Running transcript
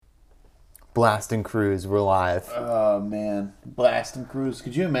Blast and Cruise, we're live. Oh man, blast and cruise.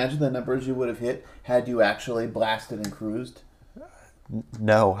 Could you imagine the numbers you would have hit had you actually blasted and cruised?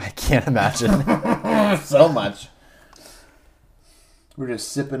 No, I can't imagine. So much. We're just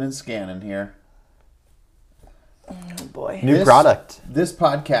sipping and scanning here. Oh boy. New product. This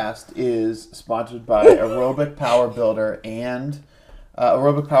podcast is sponsored by Aerobic Power Builder and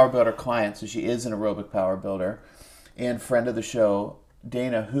Aerobic Power Builder client. So she is an Aerobic Power Builder and friend of the show,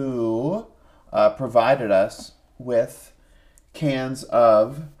 Dana, who provided us with cans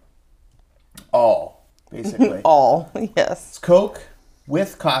of all, basically. All, yes. It's Coke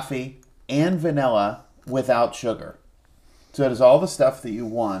with coffee and vanilla without sugar. So it is all the stuff that you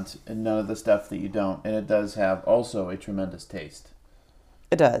want and none of the stuff that you don't. And it does have also a tremendous taste.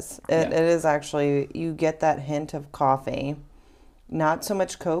 It does. It Yeah. is actually, you get that hint of coffee. Not so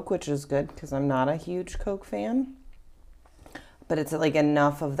much Coke, which is good because I'm not a huge Coke fan. But it's like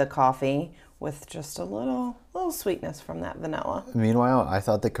enough of the coffee with just a little sweetness from that vanilla. Meanwhile, I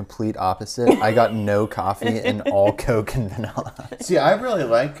thought the complete opposite. I got no coffee and all Coke and vanilla. See, I really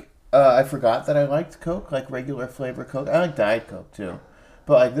like, I forgot that I liked Coke, like regular flavor Coke. I like Diet Coke too.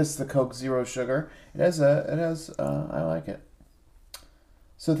 But like this, the Coke Zero Sugar, I like it.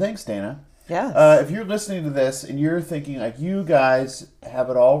 So thanks, Dana. Yes. If you're listening to this and you're thinking like you guys have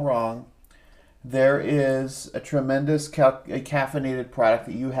it all wrong, there is a tremendous a caffeinated product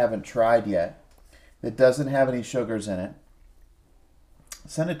that you haven't tried yet that doesn't have any sugars in it.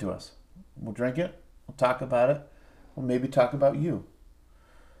 Send it to us. We'll drink it. We'll talk about it. We'll maybe talk about you.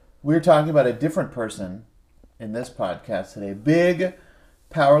 We're talking about a different person in this podcast today. Big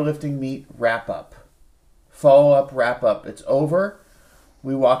powerlifting meet wrap-up. Follow-up wrap-up. It's over.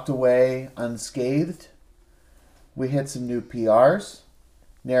 We walked away unscathed. We hit some new PRs.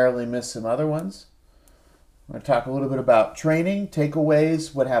 Narrowly missed some other ones. We're going to talk a little bit about training,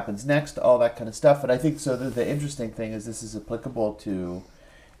 takeaways, what happens next, all that kind of stuff. And I think so the interesting thing is this is applicable to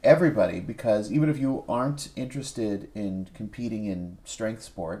everybody because even if you aren't interested in competing in strength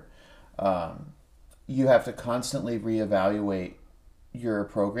sport, you have to constantly reevaluate your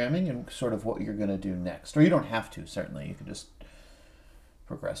programming and sort of what you're going to do next. Or you don't have to, certainly. You can just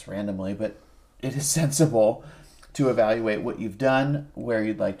progress randomly, but it is sensible to evaluate what you've done, where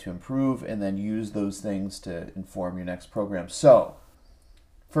you'd like to improve, and then use those things to inform your next program. So,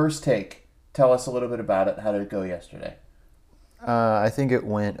 first take, tell us a little bit about it. How did it go yesterday? I think it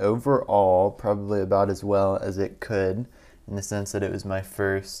went overall probably about as well as it could in the sense that it was my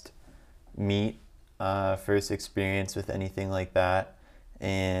first meet, first experience with anything like that,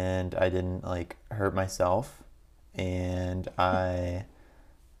 and I didn't hurt myself, and I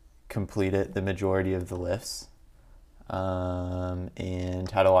completed the majority of the lifts.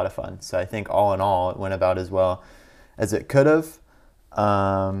 And had a lot of fun. So I think all in all, it went about as well as it could have.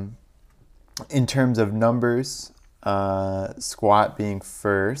 In terms of numbers, squat being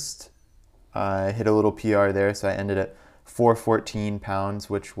first, I hit a little PR there, so I ended at 414 pounds,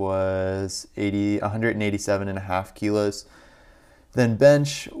 which was 187 and a half kilos. Then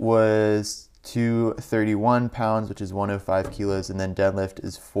bench was 231 pounds, which is 105 kilos, and then deadlift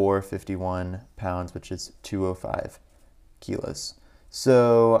is 451 pounds, which is 205 kilos.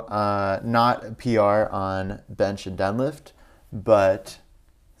 So not a PR on bench and deadlift, but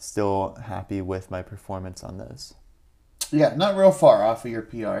still happy with my performance on those. Yeah, not real far off of your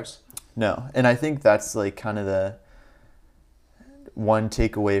PRs. No, and I think that's kind of the one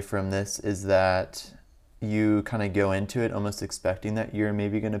takeaway from this is that you kind of go into it almost expecting that you're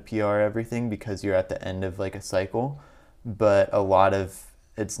maybe going to PR everything because you're at the end of a cycle, but a lot of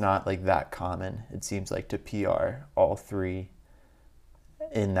it's not that common. It seems to PR all three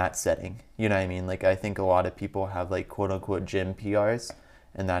in that setting. You know what I mean? I think a lot of people have quote unquote gym PRs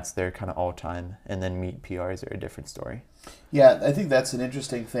and that's their kind of all time, and then meet PRs are a different story. Yeah, I think that's an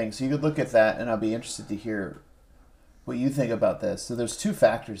interesting thing. So you could look at that and I'll be interested to hear what you think about this. So there's two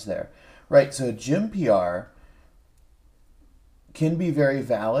factors there. Right, so a gym PR can be very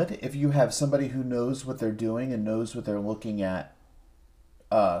valid if you have somebody who knows what they're doing and knows what they're looking at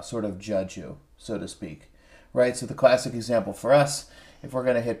sort of judge you, so to speak. Right, so the classic example for us, if we're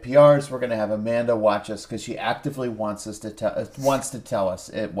going to hit PRs, we're going to have Amanda watch us because she actively wants us to tell us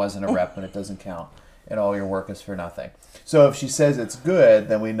it wasn't a rep and it doesn't count and all your work is for nothing. So if she says it's good,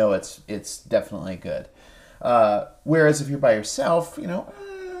 then we know it's definitely good. Whereas if you're by yourself,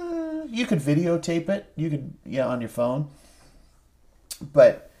 you could videotape it. You could, on your phone.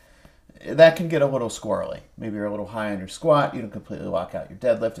 But that can get a little squirrely. Maybe you're a little high on your squat. You don't completely lock out your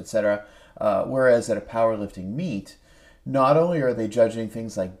deadlift, etc. Whereas at a powerlifting meet, not only are they judging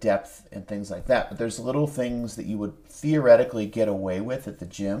things like depth and things like that, but there's little things that you would theoretically get away with at the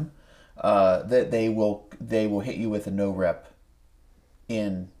gym that they will hit you with a no rep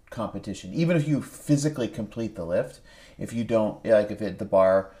in competition, even if you physically complete the lift. If you don't, like if the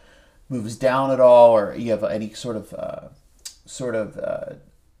bar moves down at all, or you have any sort of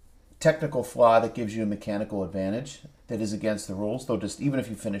technical flaw that gives you a mechanical advantage that is against the rules, they'll just, even if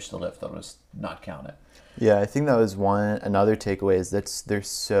you finish the lift, they'll just not count it. Yeah, I think that was another takeaway is they're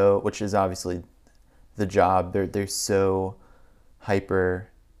so, which is obviously the job, they're so hyper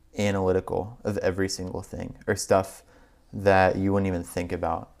analytical of every single thing, or stuff that you wouldn't even think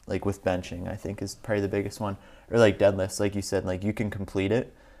about. Like with benching, I think is probably the biggest one, or like deadlifts, like you said, like you can complete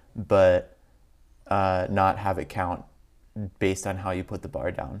it, but not have it count based on how you put the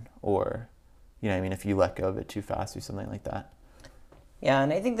bar down, or if you let go of it too fast or something like that. Yeah,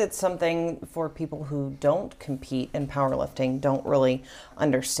 and I think that's something for people who don't compete in powerlifting don't really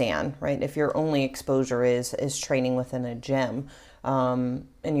understand, right? If your only exposure is training within a gym, and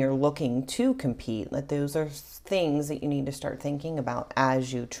you're looking to compete, that those are things that you need to start thinking about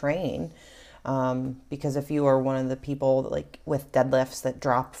as you train. Because if you are one of the people that, like with deadlifts that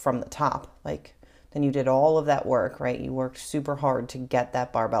drop from the top, like then you did all of that work, right? You worked super hard to get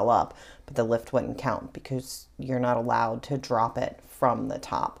that barbell up, but the lift wouldn't count because you're not allowed to drop it from the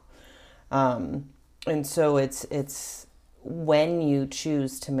top. And so it's when you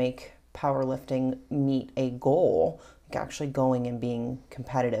choose to make powerlifting meet a goal, like actually going and being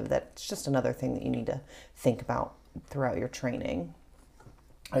competitive, that's just another thing that you need to think about throughout your training.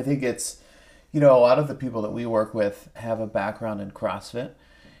 I think it's, a lot of the people that we work with have a background in CrossFit,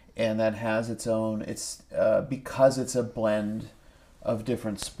 and that has its own, because it's a blend of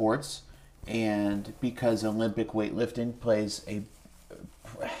different sports, and because Olympic weightlifting plays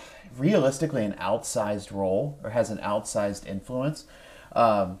realistically an outsized role, or has an outsized influence,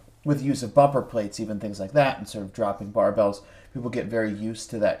 with use of bumper plates, even things like that, and sort of dropping barbells, people get very used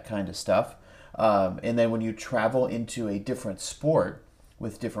to that kind of stuff. And then when you travel into a different sport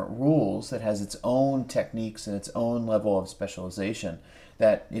with different rules that has its own techniques and its own level of specialization,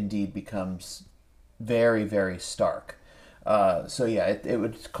 that indeed becomes very, very stark. So yeah, it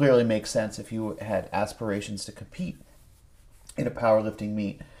would clearly make sense if you had aspirations to compete in a powerlifting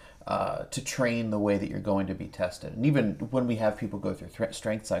meet, to train the way that you're going to be tested. And even when we have people go through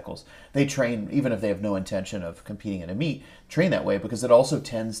strength cycles, they train, even if they have no intention of competing in a meet, train that way because it also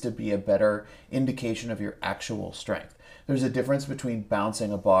tends to be a better indication of your actual strength. There's a difference between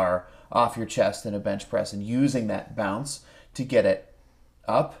bouncing a bar off your chest in a bench press and using that bounce to get it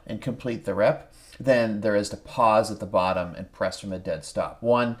up and complete the rep than there is to pause at the bottom and press from a dead stop.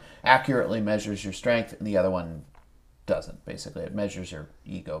 One accurately measures your strength and the other one doesn't. Basically, it measures your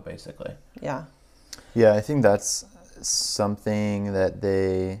ego, basically. Yeah. Yeah, I think that's something that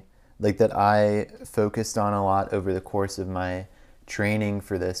that I focused on a lot over the course of my training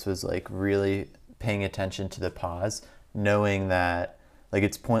for this, was like really paying attention to the pause, knowing that like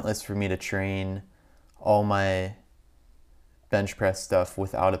it's pointless for me to train all my bench press stuff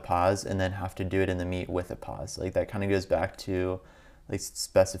without a pause and then have to do it in the meet with a pause. Like that kind of goes back to like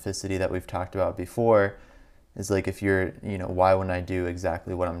specificity that we've talked about before. Is like if you're, why wouldn't I do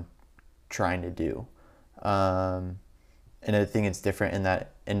exactly what I'm trying to do? And I think it's different in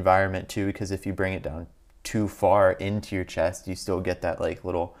that environment too, because if you bring it down too far into your chest, you still get that like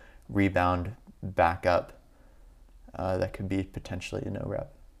little rebound back up. That could be potentially a no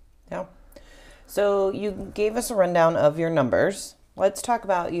rep. Yeah. So you gave us a rundown of your numbers. Let's talk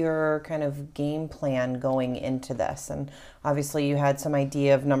about your kind of game plan going into this. And obviously you had some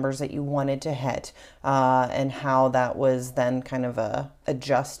idea of numbers that you wanted to hit, and how that was then kind of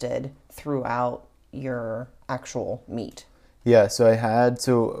adjusted throughout your actual meet. Yeah,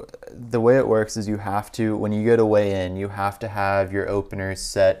 so the way it works is you have to, when you go to weigh in, you have to have your openers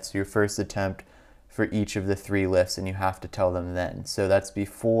set, so your first attempt for each of the 3 lifts, and you have to tell them then. So that's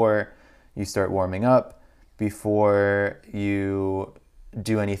before you start warming up, before you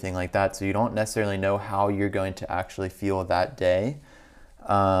do anything like that. So you don't necessarily know how you're going to actually feel that day.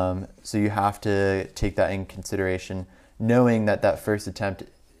 So you have to take that in consideration, knowing that that first attempt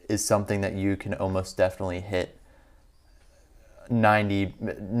is something that you can almost definitely hit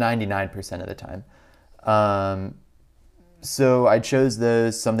 99% of the time. So I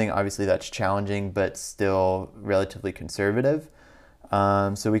chose something obviously that's challenging, but still relatively conservative.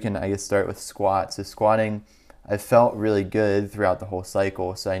 So we can, I guess, start with squat. So squatting, I felt really good throughout the whole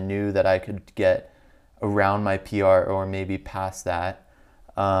cycle. So I knew that I could get around my PR or maybe past that.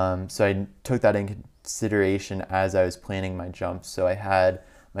 So I took that in consideration as I was planning my jumps. So I had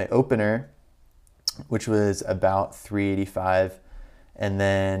my opener, which was about 385, and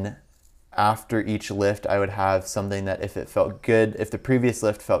then after each lift, I would have something that if it felt good, if the previous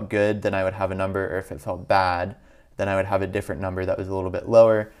lift felt good, then I would have a number, or if it felt bad, then I would have a different number that was a little bit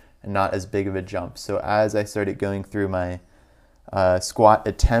lower and not as big of a jump. So as I started going through my squat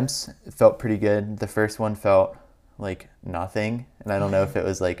attempts, it felt pretty good. The first one felt like nothing, and I don't know if it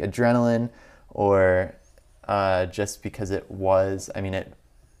was like adrenaline or just because it was, I mean,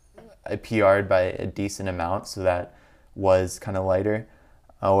 I PR'd by a decent amount, so that was kind of lighter,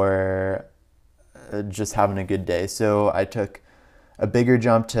 or just having a good day. So I took a bigger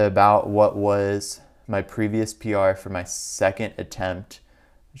jump to about what was my previous PR for my second attempt,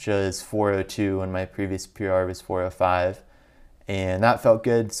 which was 402, and my previous PR was 405. And that felt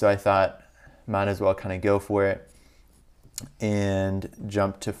good, so I thought might as well kind of go for it and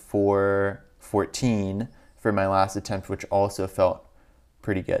jump to 414 for my last attempt, which also felt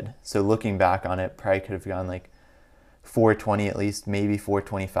pretty good. So looking back on it, probably could have gone like 420 at least, maybe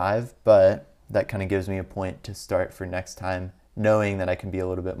 425, but that kind of gives me a point to start for next time, knowing that I can be a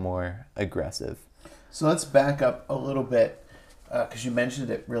little bit more aggressive. So let's back up a little bit, because you mentioned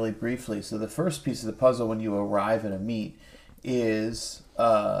it really briefly. So the first piece of the puzzle when you arrive at a meet is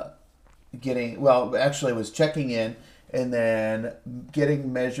was checking in and then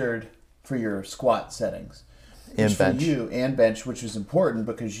getting measured for your squat settings. And bench. For you, and bench, which is important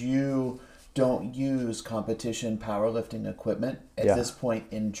because you don't use competition powerlifting equipment at this point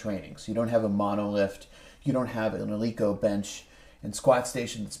in training. So you don't have a monolift, you don't have an Eleiko bench and squat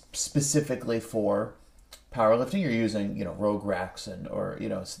station that's specifically for powerlifting. You're using, Rogue racks or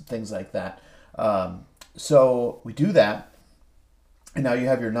things like that. So we do that. And now you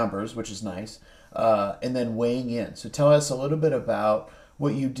have your numbers, which is nice, and then weighing in. So tell us a little bit about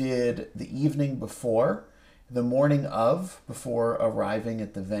what you did the evening before, the morning of, before arriving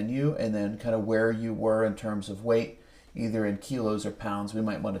at the venue, and then kind of where you were in terms of weight, either in kilos or pounds. We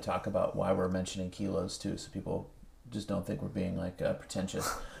might want to talk about why we're mentioning kilos too, so people just don't think we're being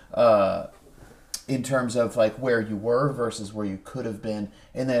pretentious. In terms of like where you were versus where you could have been,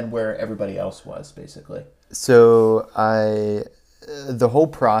 and then where everybody else was, basically. So the whole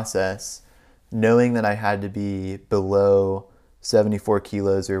process, knowing that I had to be below 74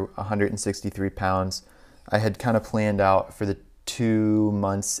 kilos or 163 pounds, I had kind of planned out for the 2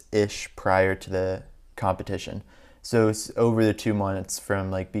 months-ish prior to the competition. So over the 2 months from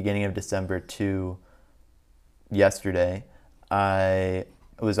like beginning of December to yesterday, I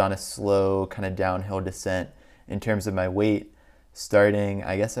was on a slow kind of downhill descent in terms of my weight. Starting,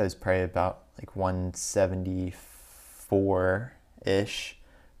 I guess I was probably about like 174-ish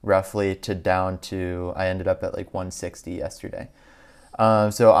roughly down to, I ended up at like 160 yesterday.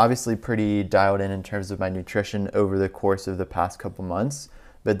 So obviously pretty dialed in terms of my nutrition over the course of the past couple months,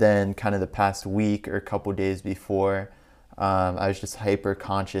 but then kind of the past week or couple days before, I was just hyper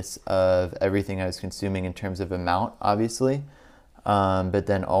conscious of everything I was consuming in terms of amount, obviously, but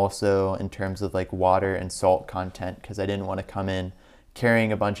then also in terms of like water and salt content, because I didn't want to come in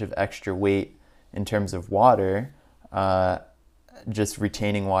carrying a bunch of extra weight in terms of water, just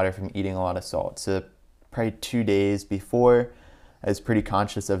retaining water from eating a lot of salt. So probably 2 days before, I was pretty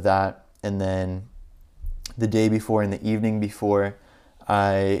conscious of that. And then the day before and the evening before,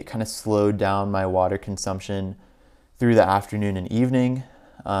 I kind of slowed down my water consumption through the afternoon and evening,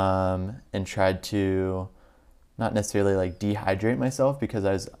 and tried to not necessarily like dehydrate myself, because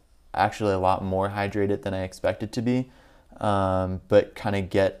I was actually a lot more hydrated than I expected to be, but kind of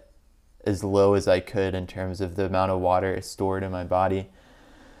get as low as I could in terms of the amount of water stored in my body.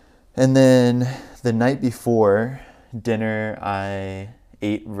 And then the night before dinner, I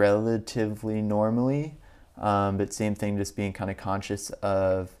ate relatively normally, but same thing, just being kind of conscious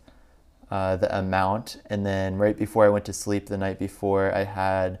of the amount. And then right before I went to sleep the night before, I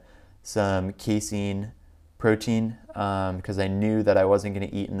had some casein protein, because I knew that I wasn't going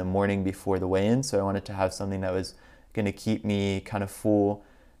to eat in the morning before the weigh-in, so I wanted to have something that was going to keep me kind of full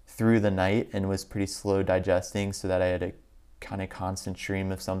through the night and was pretty slow digesting, so that I had a kind of constant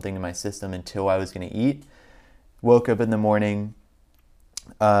stream of something in my system until I was going to eat. Woke up in the morning,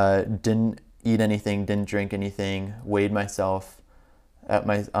 didn't eat anything, didn't drink anything, weighed myself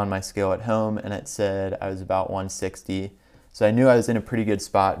on my scale at home, and it said I was about 160. So I knew I was in a pretty good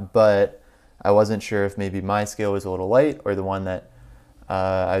spot, but I wasn't sure if maybe my scale was a little light or the one that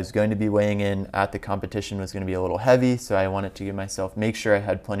I was going to be weighing in at the competition was going to be a little heavy. So I wanted to make sure I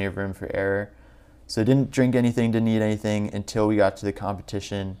had plenty of room for error. So I didn't drink anything, didn't eat anything until we got to the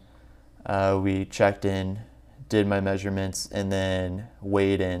competition. We checked in, did my measurements, and then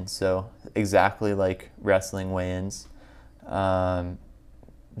weighed in. So exactly like wrestling weigh-ins.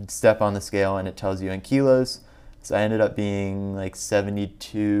 Step on the scale and it tells you in kilos, So I ended up being like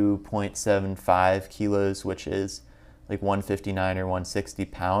 72.75 kilos, which is like 159 or 160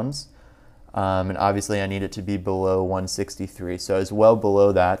 pounds. And obviously I need it to be below 163. So I was well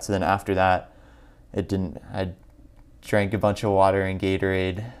below that. So then after that, I drank a bunch of water and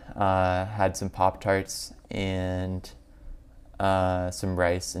Gatorade, had some Pop-Tarts and some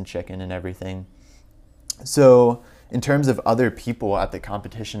rice and chicken and everything. So in terms of other people at the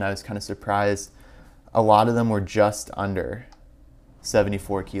competition, I was kind of surprised. A lot of them were just under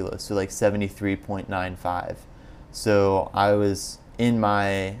 74 kilos, so like 73.95. So I was in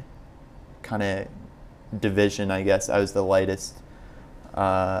my kind of division, I guess. I was the lightest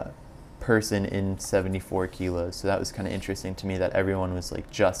person in 74 kilos. So that was kind of interesting to me that everyone was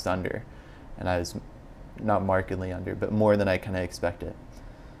like just under, and I was not markedly under, but more than I kind of expected.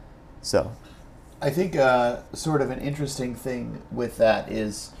 So I think sort of an interesting thing with that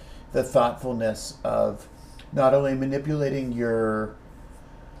is the thoughtfulness of not only manipulating your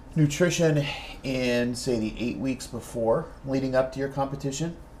nutrition in, say, the 8 weeks before leading up to your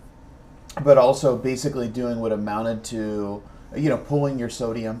competition, but also basically doing what amounted to, pulling your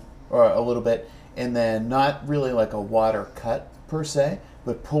sodium or a little bit, and then not really like a water cut per se,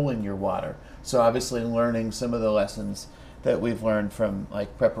 but pulling your water. So obviously learning some of the lessons that we've learned from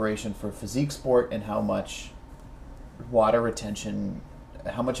like preparation for physique sport and how much water retention,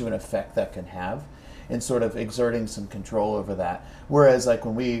 how much of an effect that can have, and sort of exerting some control over that. Whereas like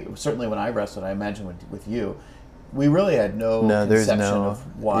when I wrestled, I imagine with you, we really had no conception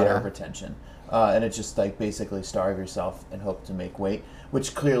of water retention. And it's just like basically starve yourself and hope to make weight,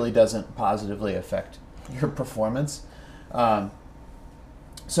 which clearly doesn't positively affect your performance.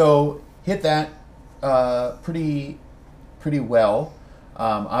 So hit that pretty well.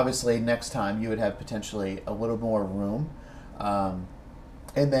 Obviously, next time you would have potentially a little more room.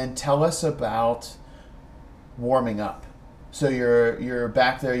 And then tell us about warming up. So you're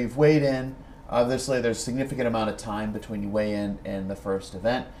back there, you've weighed in. Obviously, there's a significant amount of time between you weigh in and the first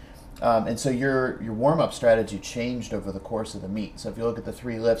event. And so your warm-up strategy changed over the course of the meet. So if you look at the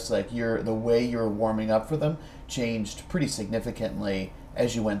 3 lifts, like the way you're warming up for them changed pretty significantly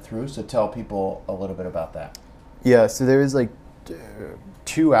as you went through. So tell people a little bit about that. Yeah, so there was like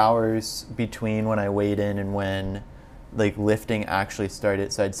 2 hours between when I weighed in and when like lifting actually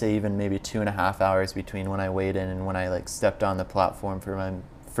started. So I'd say even maybe 2.5 hours between when I weighed in and when I like stepped on the platform for my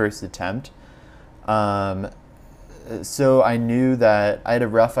first attempt. So I knew that I had a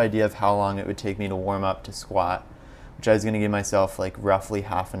rough idea of how long it would take me to warm up to squat, which I was going to give myself like roughly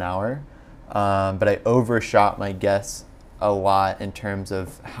half an hour. But I overshot my guess a lot in terms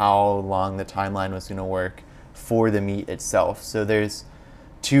of how long the timeline was going to work for the meet itself. So there's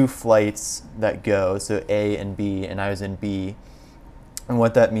 2 flights that go, so A and B, and I was in B. And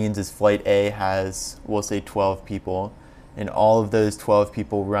what that means is flight A has, we'll say 12 people, and all of those 12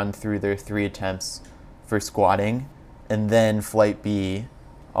 people run through their 3 attempts for squatting, and then flight B,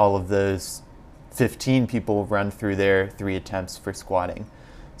 all of those 15 people run through their 3 attempts for squatting.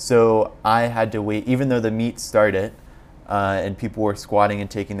 So I had to wait, even though the meet started and people were squatting and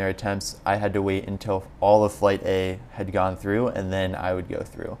taking their attempts, I had to wait until all of flight A had gone through, and then I would go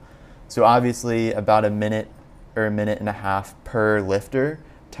through. So obviously about a minute or a minute and a half per lifter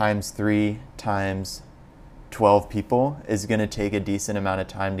times 3 times 12 people is going to take a decent amount of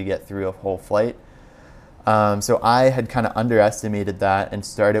time to get through a whole flight. So I had kind of underestimated that and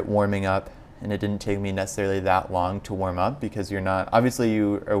started warming up, and it didn't take me necessarily that long to warm up because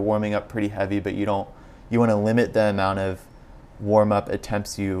you are warming up pretty heavy, but you want to limit the amount of warm-up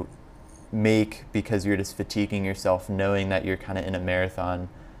attempts you make because you're just fatiguing yourself knowing that you're kind of in a marathon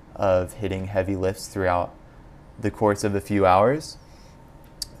of hitting heavy lifts throughout the course of a few hours.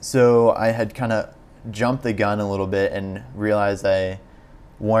 So I had kind of jumped the gun a little bit and realized I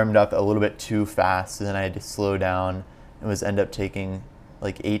warmed up a little bit too fast, so then I had to slow down and end up taking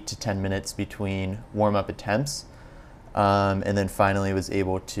like 8 to 10 minutes between warm-up attempts, and then finally was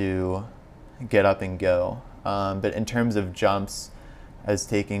able to get up and go. But in terms of jumps, I was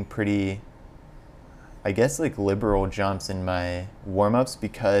taking pretty, I guess, like liberal jumps in my warm-ups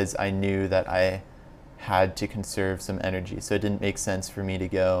because I knew that I had to conserve some energy. So it didn't make sense for me to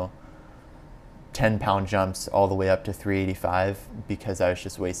go 10-pound jumps all the way up to 385 because I was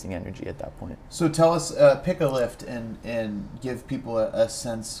just wasting energy at that point. So tell us, pick a lift and give people a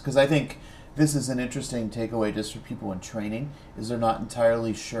sense, because I think this is an interesting takeaway just for people in training, is they're not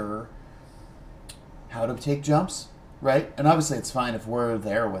entirely sure how to take jumps, right? And obviously it's fine if we're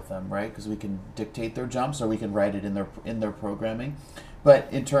there with them, right? Because we can dictate their jumps or we can write it in their programming. But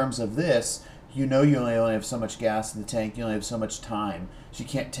in terms of this, you only have so much gas in the tank, you only have so much time, so you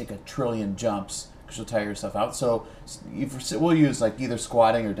can't take a trillion jumps because you'll tire yourself out. So we'll use like either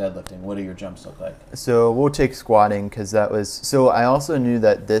squatting or deadlifting. What do your jumps look like? So we'll take squatting because that was, so I also knew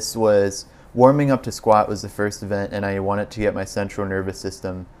that this was, warming up to squat was the first event, and I wanted to get my central nervous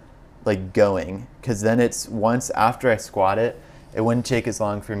system like going, because then it's once after I squat it, it wouldn't take as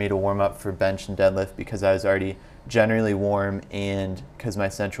long for me to warm up for bench and deadlift because I was already generally warm, and because my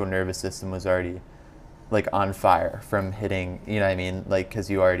central nervous system was already like on fire from hitting, you know what I mean, like because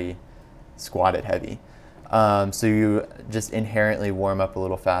you already squatted heavy. So you just inherently warm up a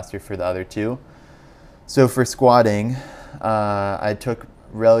little faster for the other two. So for squatting, I took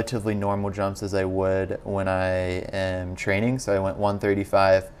relatively normal jumps as I would when I am training. So I went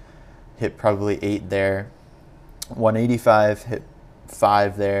 135, hit probably 8 there, 185, hit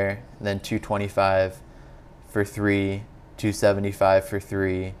 5 there, then 225 for 3, 275 for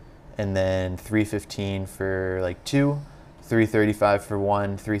 3, and then 315 for like 2, 335 for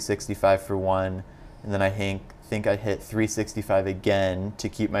 1, 365 for 1, and then I think I hit 365 again to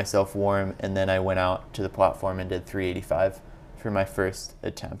keep myself warm, and then I went out to the platform and did 385 for my first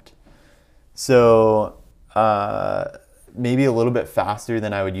attempt. So maybe a little bit faster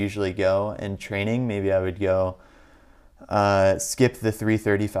than I would usually go in training. Maybe I would go skip the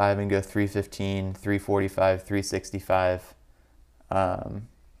 335 and go 315, 345, 365,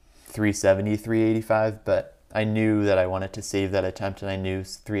 370, 385, but I knew that I wanted to save that attempt, and I knew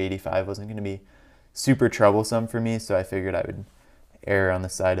 385 wasn't going to be super troublesome for me, so I figured I would err on the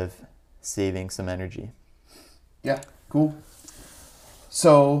side of saving some energy. Yeah, cool.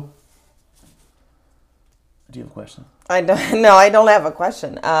 So, do you have a question? I don't have a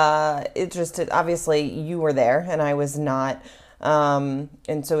question. Interested. Obviously, you were there and I was not,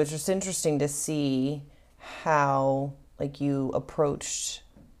 and so it's just interesting to see how like you approached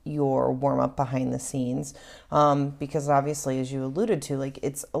your warm up behind the scenes, because obviously, as you alluded to, like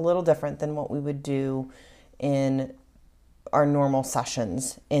it's a little different than what we would do in our normal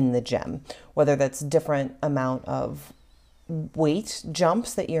sessions in the gym. Whether that's different amount of weight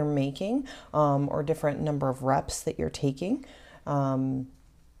jumps that you're making, or different number of reps that you're taking.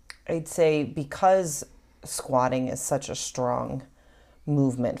 I'd say because squatting is such a strong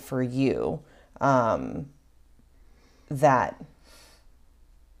movement for you, that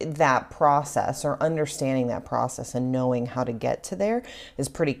process, or understanding that process and knowing how to get to there, is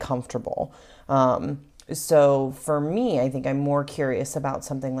pretty comfortable. So for me, I think I'm more curious about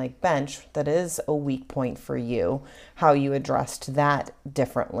something like bench that is a weak point for you, how you addressed that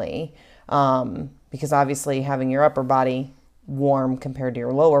differently. Because obviously having your upper body warm compared to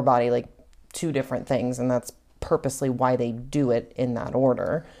your lower body, like two different things, and that's purposely why they do it in that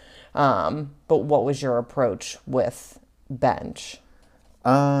order. But what was your approach with bench?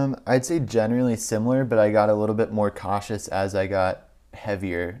 I'd say generally similar, but I got a little bit more cautious as I got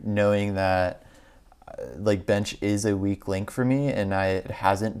heavier, knowing that like bench is a weak link for me, and I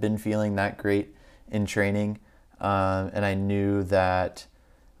hasn't been feeling that great in training. And I knew that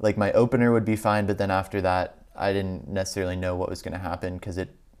like my opener would be fine, but then after that, I didn't necessarily know what was going to happen because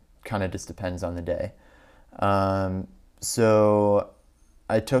it kind of just depends on the day. So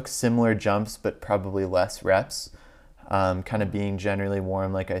I took similar jumps, but probably less reps, kind of being generally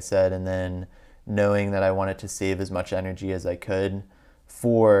warm, like I said, and then knowing that I wanted to save as much energy as I could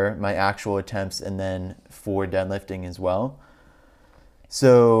for my actual attempts and then for deadlifting as well.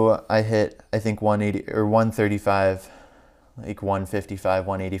 So I hit, I think 180 or 135, like 155,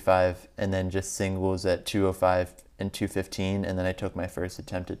 185, and then just singles at 205 and 215, and then I took my first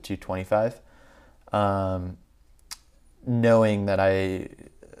attempt at 225. Knowing that I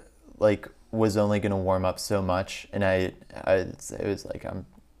like was only going to warm up so much, and it was like I'm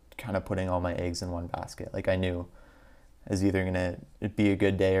kind of putting all my eggs in one basket. Like I knew it was either going to be a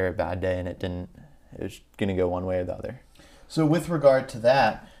good day or a bad day, and it was going to go one way or the other. So with regard to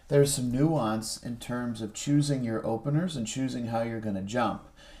that, there's some nuance in terms of choosing your openers and choosing how you're going to jump.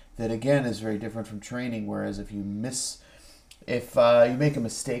 That again is very different from training, whereas if you make a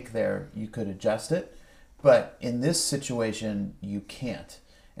mistake there, you could adjust it. But in this situation, you can't.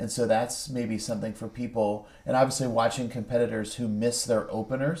 And so that's maybe something for people. And obviously watching competitors who miss their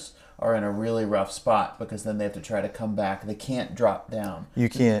openers are in a really rough spot, because then they have to try to come back. They can't drop down. You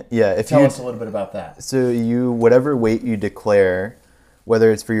can't, yeah. Tell us a little bit about that. So whatever weight you declare,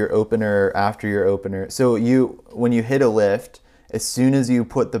 whether it's for your opener or after your opener, so when you hit a lift, as soon as you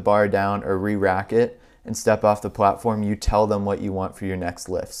put the bar down or re-rack it and step off the platform, you tell them what you want for your next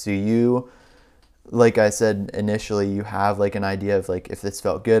lift. So like I said initially, you have like an idea of like, if this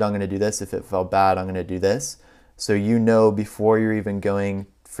felt good, I'm going to do this. If it felt bad, I'm going to do this. So before you're even going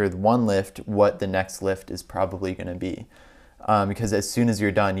for one lift, what the next lift is probably going to be. because as soon as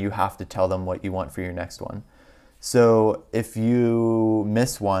you're done, you have to tell them what you want for your next one. So if you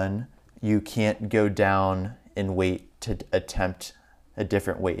miss one, you can't go down and wait to attempt a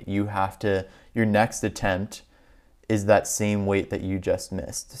different weight. You have to, your next attempt is that same weight that you just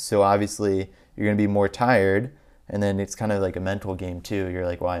missed. So obviously you're going to be more tired, and then it's kind of like a mental game too. You're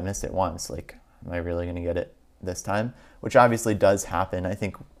like, well, I missed it once. Like, am I really going to get it this time? Which obviously does happen. I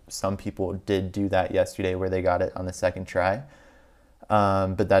think some people did do that yesterday where they got it on the second try.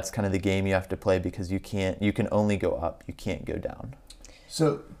 But that's kind of the game you have to play, because you can only go up. You can't go down.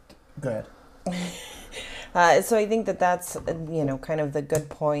 So, go ahead. So I think that's, kind of the good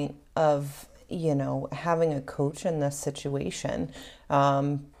point of, having a coach in this situation.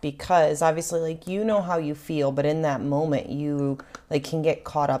 Because obviously, like, how you feel, but in that moment you like can get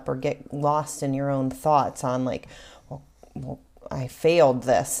caught up or get lost in your own thoughts on like, well, I failed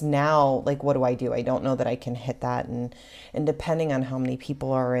this. Now, like, what do? I don't know that I can hit that. And depending on how many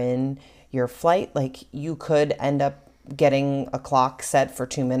people are in your flight, like, you could end up getting a clock set for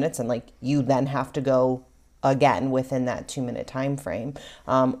 2 minutes, and like you then have to go again within that 2-minute time frame.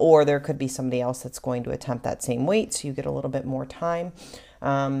 Or there could be somebody else that's going to attempt that same weight, so you get a little bit more time.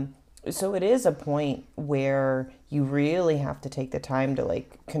 So it is a point where you really have to take the time to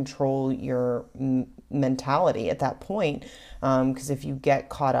like control your mentality at that point. Because if you get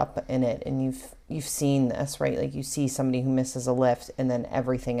caught up in it, and you've seen this, right? Like, you see somebody who misses a lift, and then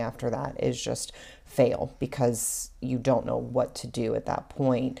everything after that is just fail, because you don't know what to do at that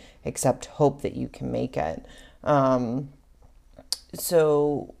point except hope that you can make it.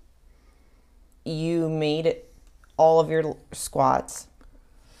 So you made all of your squats,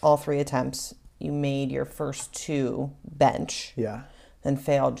 all 3 attempts. You made your first 2 bench. Yeah. Then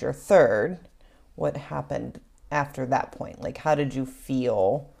failed your third. What happened after that point? Like, how did you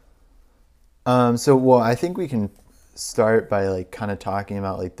feel? Well, I think we can start by like kind of talking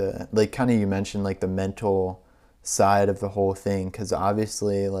about like you mentioned like the mental side of the whole thing, because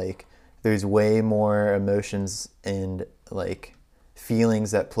obviously like there's way more emotions and like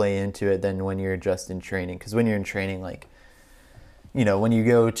feelings that play into it than when you're just in training. Because when you're in training, like, when you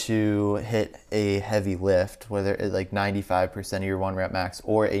go to hit a heavy lift, whether it's like 95% of your 1 rep max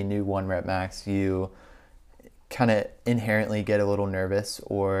or a new 1 rep max, you kind of inherently get a little nervous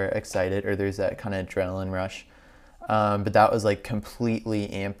or excited, or there's that kind of adrenaline rush. But that was like completely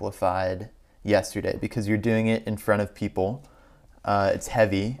amplified yesterday, because you're doing it in front of people. It's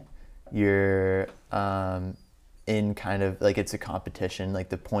heavy. You're in kind of like, it's a competition. Like,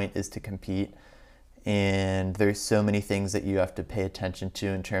 the point is to compete. And there's so many things that you have to pay attention to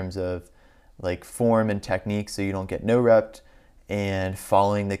in terms of like form and technique, so you don't get no repped, and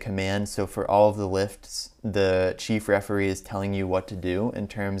following the command. So for all of the lifts, the chief referee is telling you what to do in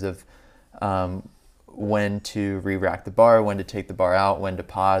terms of when to re-rack the bar, when to take the bar out, when to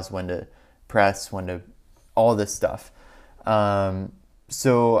pause, when to press, when to, all this stuff.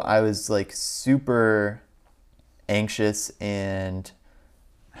 So I was like super anxious and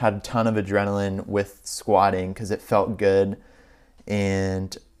had a ton of adrenaline with squatting, because it felt good.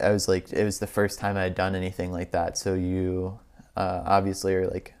 And I was like, it was the first time I had done anything like that. So you obviously are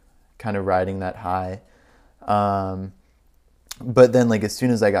like kind of riding that high. But then like as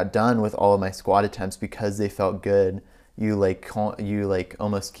soon as I got done with all of my squat attempts, because they felt good, you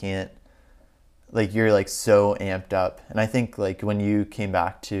almost can't, like, you're like so amped up. And I think like when you came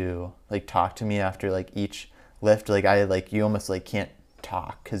back to like talk to me after like each lift, like you almost like can't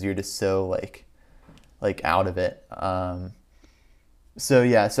talk, because you're just so like out of it. So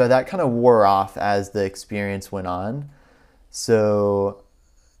that kind of wore off as the experience went on. So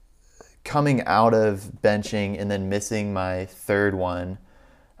coming out of benching and then missing my third one,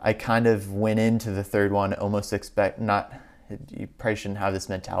 I kind of went into the third one almost you probably shouldn't have this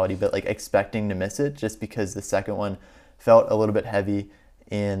mentality, but like expecting to miss it, just because the second one felt a little bit heavy,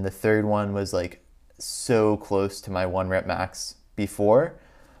 and the third one was like so close to my 1 rep max before,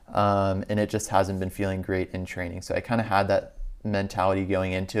 and it just hasn't been feeling great in training. So I kind of had that mentality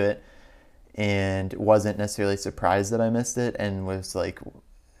going into it, and wasn't necessarily surprised that I missed it, and was like,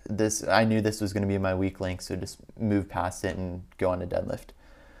 I knew this was going to be my weak link, so just move past it and go on a deadlift.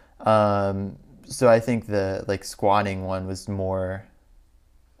 So I think the like squatting one was more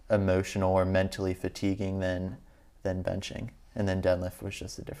emotional or mentally fatiguing than benching, and then deadlift was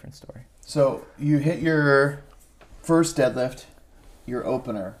just a different story. So you hit your first deadlift, your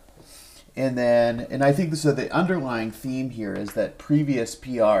opener, and I think so the underlying theme here is that previous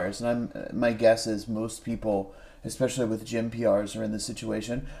PRs, and my guess is most people, especially with gym PRs, are in the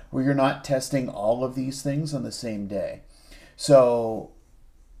situation where you're not testing all of these things on the same day. So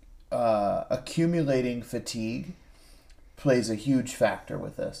accumulating fatigue plays a huge factor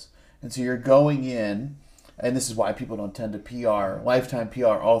with this. And so you're going in, and this is why people don't tend to lifetime PR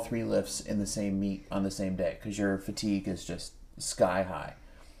all 3 lifts in the same meet on the same day, because your fatigue is just sky high.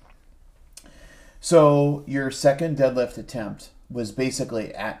 So your second deadlift attempt was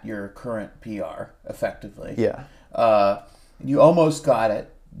basically at your current PR, effectively. Yeah. You almost got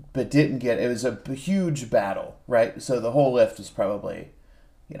it, but didn't get it. It was a huge battle, right? So the whole lift was probably,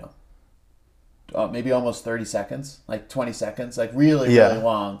 maybe almost 30 seconds, like 20 seconds, like really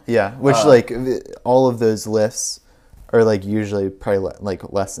long. Yeah, which all of those lifts are like usually probably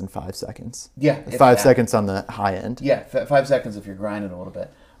like less than 5 seconds. Yeah. 5 seconds on the high end. Yeah, 5 seconds if you're grinding a little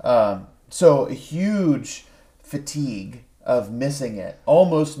bit. So a huge fatigue of missing it,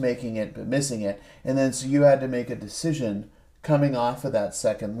 almost making it, but missing it. And then so you had to make a decision coming off of that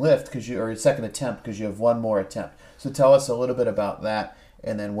second lift or second attempt, because you have one more attempt. So tell us a little bit about that,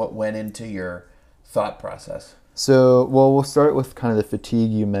 and then what went into your thought process. So, well, we'll start with kind of the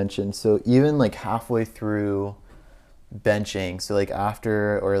fatigue you mentioned. So even like halfway through benching, so like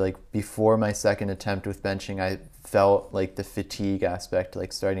after or like before my second attempt with benching, I felt like the fatigue aspect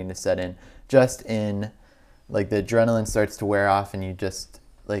like starting to set in, just in like the adrenaline starts to wear off and you just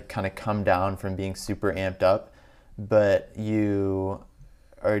like kind of come down from being super amped up, but you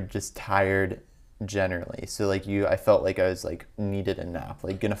are just tired generally. So like I felt like I was like needed a nap,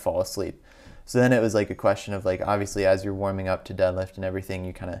 like gonna fall asleep. So then it was like a question of like, obviously as you're warming up to deadlift and everything,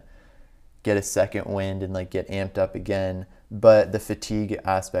 you kind of get a second wind and like get amped up again. But the fatigue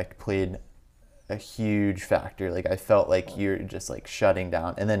aspect played a huge factor. Like I felt like you're just like shutting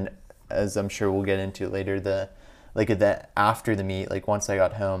down. And then as I'm sure we'll get into later, after the meet, like once I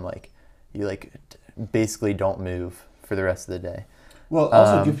got home, like you like basically don't move for the rest of the day. Well,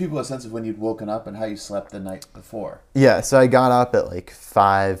 also give people a sense of when you'd woken up and how you slept the night before. Yeah, so I got up at like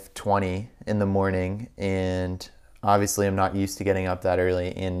 5:20 in the morning, and obviously I'm not used to getting up that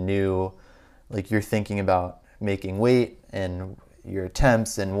early, and knew like you're thinking about making weight and your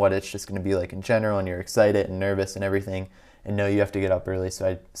attempts and what it's just going to be like in general, and you're excited and nervous and everything, and know you have to get up early. So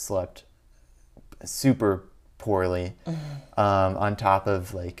I slept super poorly, on top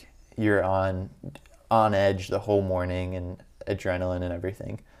of like you're on edge the whole morning and adrenaline and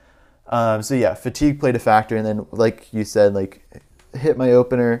everything. So yeah, fatigue played a factor, and then like you said, like hit my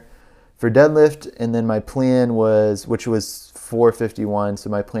opener for deadlift, and then my plan was, which was 451, so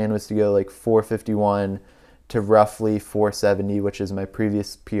my plan was to go like 451 to roughly 470, which is my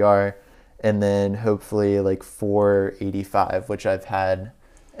previous PR, and then hopefully like 485, which I've had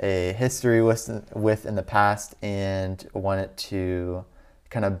a history with in the past, and wanted to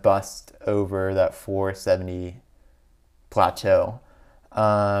kind of bust over that 470 plateau.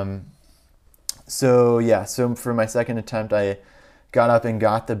 So yeah, so for my second attempt, I got up and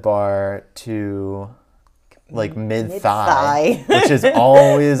got the bar to like mid-thigh, which is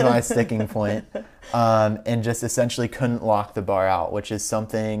always my sticking point, and just essentially couldn't lock the bar out, which is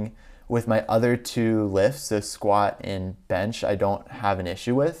something with my other 2 lifts, so squat and bench, I don't have an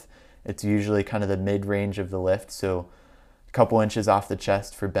issue with. It's usually kind of the mid-range of the lift, so a couple inches off the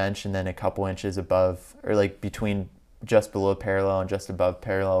chest for bench, and then a couple inches above, or like between just below parallel and just above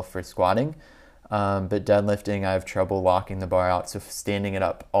parallel for squatting. But deadlifting, I have trouble locking the bar out, so standing it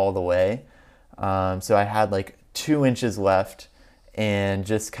up all the way. So I had like 2 inches left and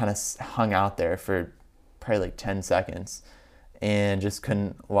just kind of hung out there for probably like 10 seconds and just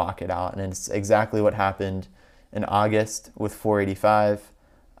couldn't lock it out. And it's exactly what happened in August with 485.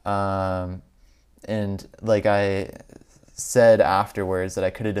 And like I said afterwards, that I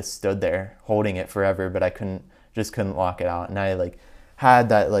could have just stood there holding it forever, but I couldn't lock it out. And I like had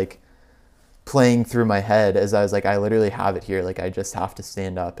that like playing through my head as I was like, I literally have it here, like I just have to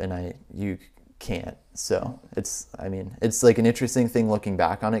stand up, and you can't. So it's like an interesting thing looking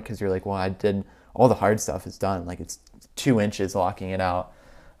back on it, because you're like, well, I did all the hard stuff is done, like it's 2 inches locking it out,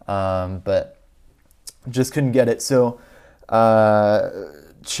 but just couldn't get it. So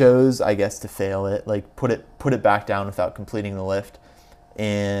chose, I guess, to fail it, like put it back down without completing the lift,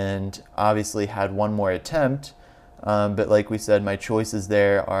 and obviously had one more attempt. But like we said, my choices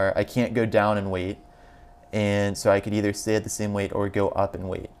there are I can't go down in weight, and so I could either stay at the same weight or go up in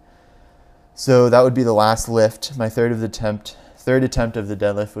weight. So that would be the last lift. My third attempt of the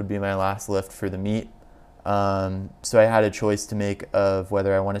deadlift would be my last lift for the meet. So I had a choice to make of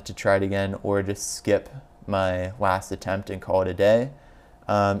whether I wanted to try it again or just skip my last attempt and call it a day.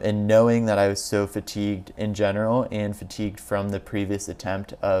 And knowing that I was so fatigued in general, and fatigued from the previous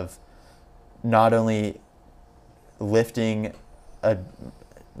attempt of not only lifting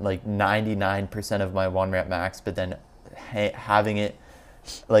like 99% of my 1 rep max, but then having it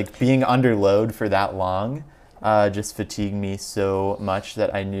like being under load for that long, just fatigued me so much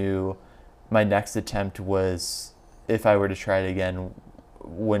that I knew my next attempt was, if I were to try it again,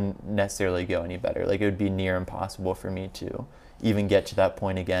 wouldn't necessarily go any better. Like, it would be near impossible for me to even get to that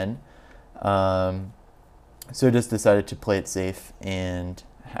point again. So I just decided to play it safe, and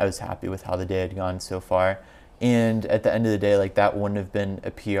I was happy with how the day had gone so far. And at the end of the day, like, that wouldn't have been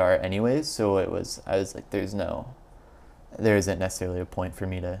a PR anyways. So I was like, there isn't necessarily a point for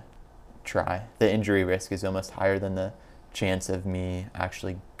me to try. The injury risk is almost higher than the chance of me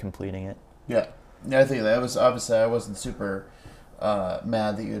actually completing it. Yeah. I think that was, obviously, I wasn't super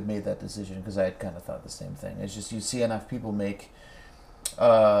mad that you had made that decision, because I had kind of thought the same thing. It's just, you see enough people make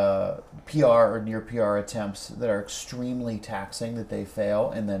PR or near PR attempts that are extremely taxing that they fail,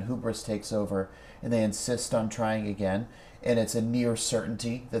 and then hubris takes over and they insist on trying again, and it's a near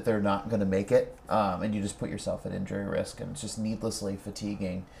certainty that they're not going to make it, and you just put yourself at injury risk, and it's just needlessly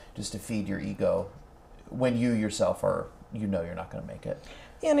fatiguing just to feed your ego when you yourself are, you're not going to make it.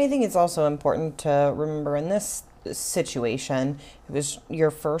 Yeah, and I think it's also important to remember in this situation, it was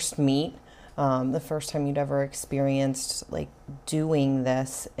your first meet, the first time you'd ever experienced like doing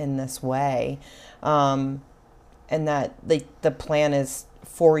this in this way, and that like the plan is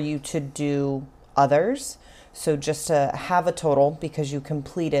for you to do others. So just to have a total, because you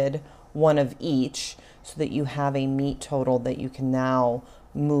completed one of each, so that you have a meet total that you can now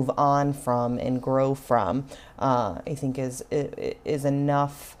move on from and grow from, I think is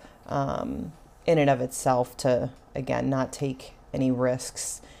enough in and of itself to, again, not take any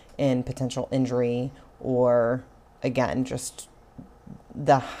risks in potential injury, or again, just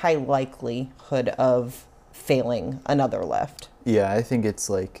the high likelihood of failing another lift. Yeah, I think it's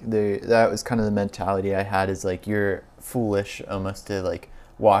like that was kind of the mentality I had, is like, you're foolish almost to like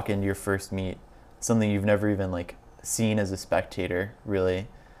walk into your first meet, something you've never even like seen as a spectator really,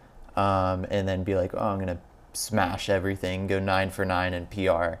 and then be like, oh, I'm gonna smash everything, go 9 for 9 and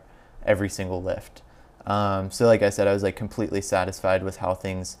PR every single lift. So like I said, I was like completely satisfied with how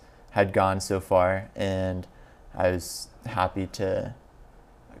things had gone so far, and I was happy to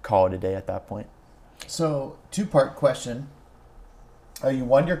call it a day at that point. So, two-part question. You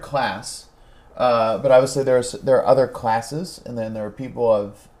won your class, but obviously there are other classes, and then there are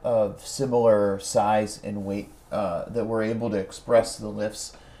people of similar size and weight that were able to express the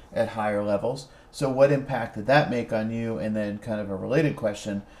lifts at higher levels. So what impact did that make on you? And then kind of a related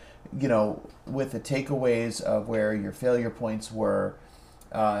question, with the takeaways of where your failure points were,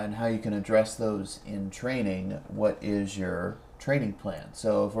 and how you can address those in training, what is your training plan?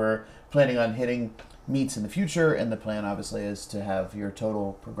 So if we're planning on hitting meets in the future, and the plan obviously is to have your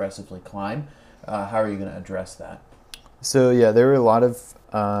total progressively climb, how are you going to address that? So yeah, there were a lot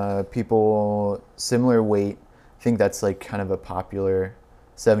of people similar weight. I think that's like kind of a popular,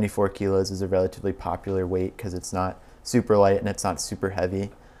 74 kilos is a relatively popular weight, because it's not super light and it's not super heavy,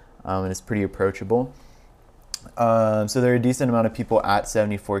 and it's pretty approachable. So there are a decent amount of people at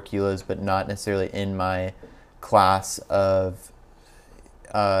 74 kilos, but not necessarily in my class of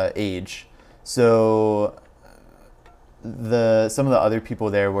age. So some of the other people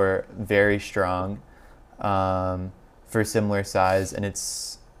there were very strong for similar size, and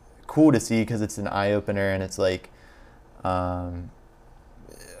it's cool to see, because it's an eye-opener, and it's like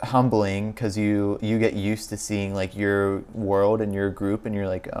humbling, because you get used to seeing like your world and your group, and you're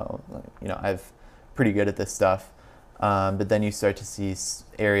like, oh, I'm pretty good at this stuff, but then you start to see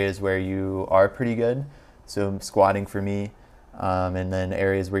areas where you are pretty good, so squatting for me, and then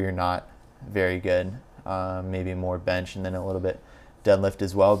areas where you're not very good, maybe more bench, and then a little bit deadlift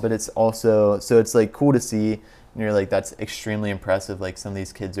as well. But it's also, so it's like cool to see, and you're like, that's extremely impressive, like some of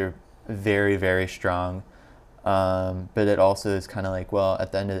these kids are very, very strong, but it also is kind of like, well,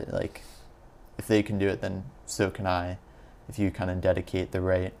 at the end of it, like, if they can do it, then so can I, if you kind of dedicate the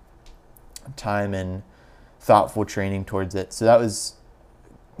right time and thoughtful training towards it. So that was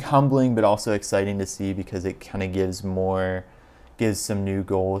humbling, but also exciting to see, because it kind of gives some new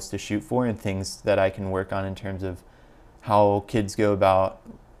goals to shoot for, and things that I can work on in terms of how kids go about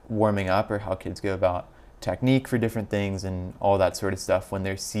warming up, or how kids go about technique for different things, and all that sort of stuff when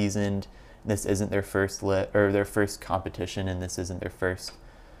they're seasoned. This isn't their first or their first competition, and this isn't their first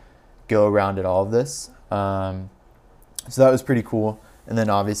go around at all of this. So that was pretty cool. And then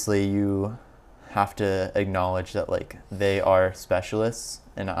obviously you have to acknowledge that like they are specialists,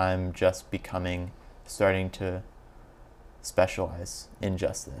 and I'm just starting to specialize in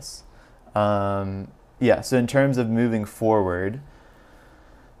just this. Yeah, so in terms of moving forward,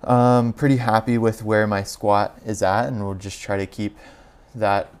 pretty happy with where my squat is at, and we'll just try to keep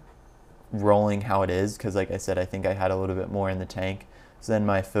that rolling how it is, because like I said, I think I had a little bit more in the tank. So then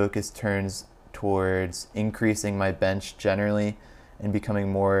my focus turns towards increasing my bench generally and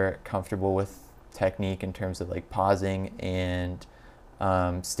becoming more comfortable with technique in terms of like pausing and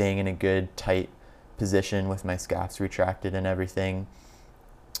staying in a good tight position with my scaps retracted and everything.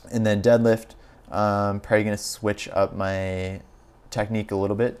 And then deadlift, probably going to switch up my technique a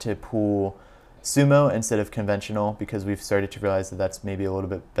little bit to pull sumo instead of conventional, because we've started to realize that that's maybe a little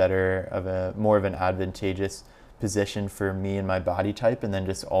bit better of a more of an advantageous position for me and my body type, and then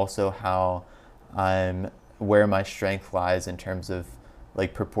just also how I'm where my strength lies in terms of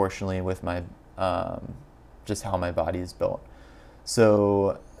like proportionally with my just how my body is built.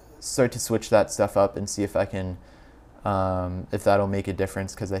 So start to switch that stuff up and see if I can if that'll make a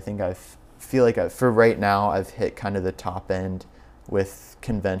difference, because I think feel like for right now I've hit kind of the top end with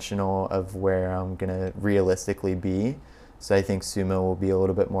conventional of where I'm gonna realistically be. So I think sumo will be a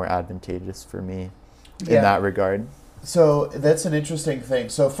little bit more advantageous for me in that regard. So that's an interesting thing.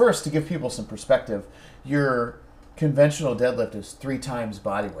 So first, to give people some perspective, your conventional deadlift is 3 times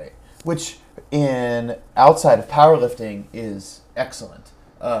body weight, which in outside of powerlifting is excellent.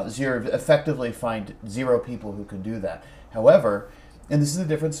 You effectively find 0 people who can do that. However, and this is the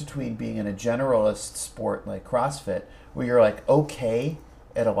difference between being in a generalist sport like CrossFit, where you're like okay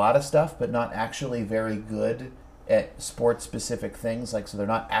at a lot of stuff, but not actually very good at sport-specific things. Like, so they're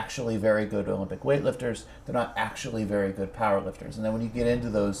not actually very good Olympic weightlifters. They're not actually very good powerlifters. And then when you get into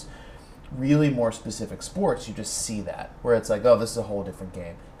those really more specific sports, you just see that, where it's like, oh, this is a whole different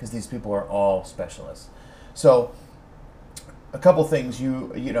game, because these people are all specialists. So a couple things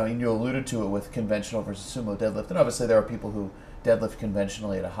you alluded to it with conventional versus sumo deadlift, and obviously there are people who deadlift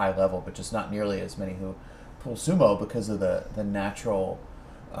conventionally at a high level, but just not nearly as many who pull sumo because of the natural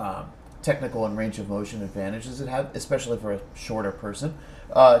technical and range of motion advantages it has, especially for a shorter person.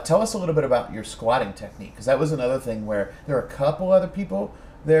 Tell us a little bit about your squatting technique, because that was another thing where there are a couple other people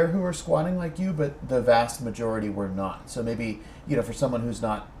there who were squatting like you, but the vast majority were not. So maybe, for someone who's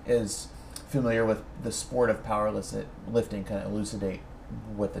not as familiar with the sport of powerlifting, kind of elucidate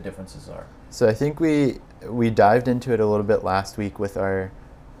what the differences are. So I think we dived into it a little bit last week with our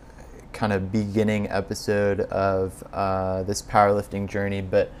kind of beginning episode of this powerlifting journey,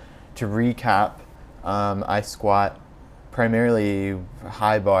 but to recap, I squat primarily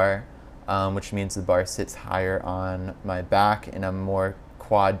high bar, which means the bar sits higher on my back and I'm more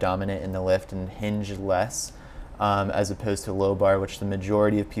quad dominant in the lift and hinge less, as opposed to low bar, which the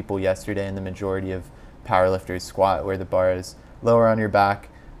majority of people yesterday and the majority of powerlifters squat, where the bar is lower on your back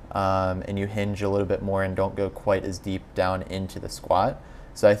and you hinge a little bit more and don't go quite as deep down into the squat.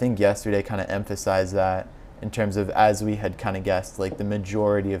 So I think yesterday kind of emphasized that in terms of, as we had kind of guessed, like the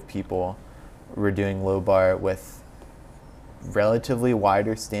majority of people were doing low bar with relatively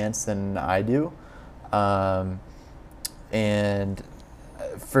wider stance than I do. And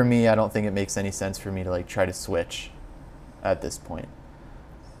for me, I don't think it makes any sense for me to like try to switch at this point.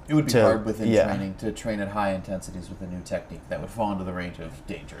 It would be hard within training to train at high intensities with a new technique that would fall into the range of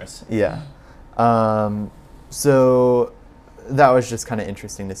dangerous. Yeah. So that was just kind of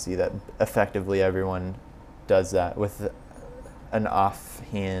interesting to see that effectively everyone does that, with an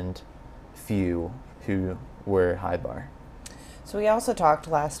offhand few who were high bar. So we also talked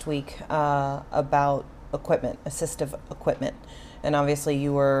last week about equipment, assistive equipment. And obviously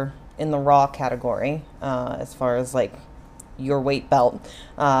you were in the raw category as far as like your weight belt.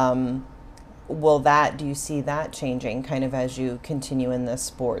 Do you see that changing kind of as you continue in this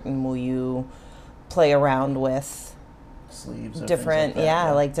sport? And will you play around with sleeves, different, like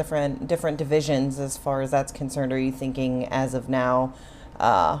that, like different divisions as far as that's concerned? Are you thinking as of now,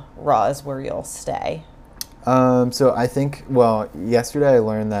 raw is where you'll stay? So I think, yesterday I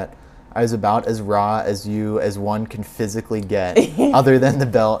learned that I was about as raw as one can physically get, other than the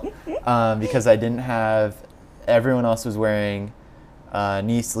belt, because I didn't have, everyone else was wearing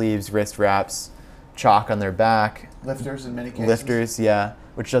knee sleeves, wrist wraps, chalk on their back. Lifters in many cases. Lifters, yeah,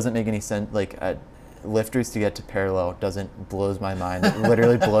 which doesn't make any sense. Like, lifters to get to parallel blows my mind. It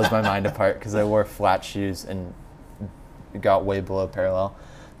literally blows my mind apart, because I wore flat shoes and got way below parallel.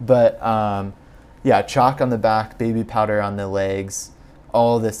 But chalk on the back, baby powder on the legs,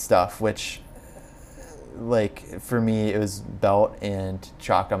 all this stuff, which, like, for me, it was belt and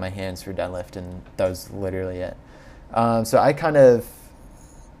chalk on my hands for deadlift, and that was literally it. So I kind of,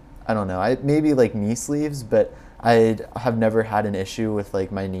 I don't know, I maybe like knee sleeves, but I have never had an issue with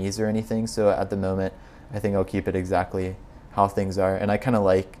like my knees or anything. So at the moment, I think I'll keep it exactly how things are. And I kind of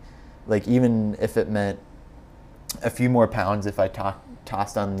like even if it meant a few more pounds, if I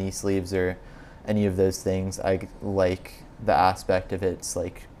tossed on knee sleeves or any of those things, I like the aspect of it's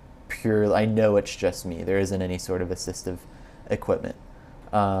like pure. I know it's just me. There isn't any sort of assistive equipment.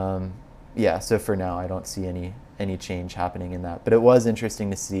 yeah, so for now, I don't see any change happening in that. But it was interesting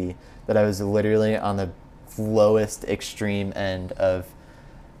to see that I was literally on the lowest extreme end of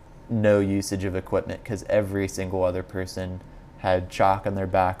no usage of equipment because every single other person had chalk on their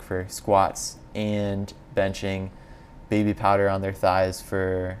back for squats and benching, baby powder on their thighs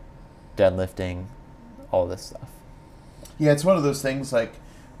for deadlifting, all this stuff. Yeah, it's one of those things like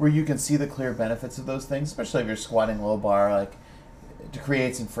where you can see the clear benefits of those things, especially if you're squatting low bar, like to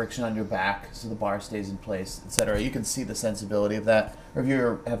create some friction on your back so the bar stays in place, etc. You can see the sensibility of that. Or if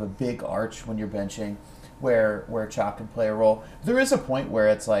you have a big arch when you're benching, where chalk can play a role. There is a point where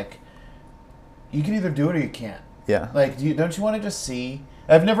it's like you can either do it or you can't. Yeah. Like, don't you want to just see?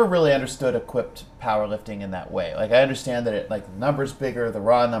 I've never really understood equipped powerlifting in that way. Like, I understand that the number's bigger, the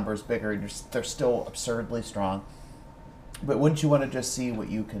raw number's bigger, and they're still absurdly strong. But wouldn't you want to just see what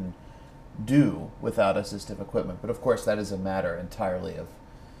you can do without assistive equipment? But of course, that is a matter entirely of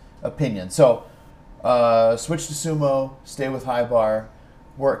opinion. So, switch to sumo, stay with high bar,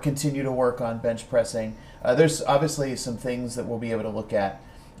 continue to work on bench pressing. There's obviously some things that we'll be able to look at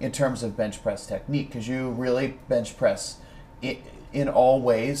in terms of bench press technique, because you really bench press in all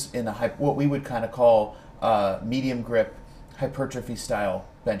ways in what we would kind of call medium grip hypertrophy style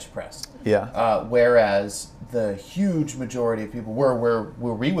bench press. Yeah. Whereas the huge majority of people where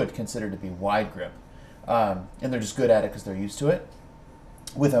we would consider to be wide grip, and they're just good at it because they're used to it,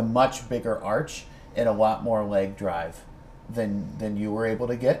 with a much bigger arch and a lot more leg drive than you were able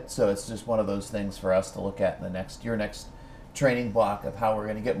to get. So it's just one of those things for us to look at in your next training block of how we're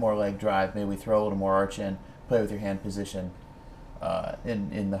going to get more leg drive. Maybe we throw a little more arch in, play with your hand position,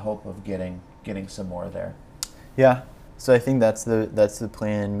 in the hope of getting some more there. Yeah. So I think that's the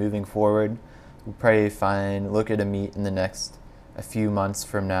plan moving forward. We'll probably look at a meet in a few months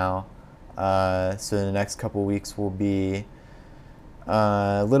from now. So the next couple weeks will be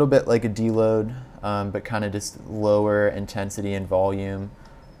a little bit like a deload, but kind of just lower intensity and volume,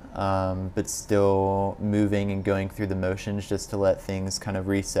 but still moving and going through the motions just to let things kind of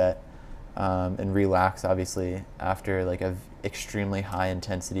reset and relax, obviously, after like a extremely high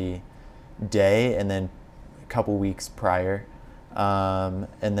intensity day and then a couple weeks prior. And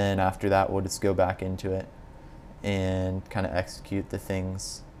then after that, we'll just go back into it and kind of execute the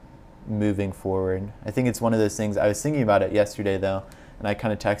things moving forward. I think it's one of those things, I was thinking about it yesterday though, and I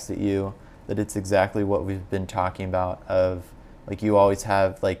kind of texted you that it's exactly what we've been talking about of like you always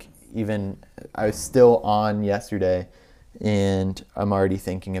have like even I was still on yesterday and I'm already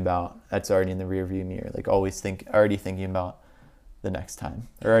thinking about that's already in the rear view mirror, like already thinking about the next time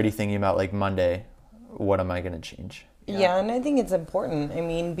or already thinking about like Monday, what am I going to change? Yeah, and I think it's important. I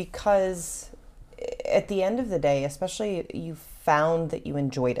mean, because at the end of the day, especially you found that you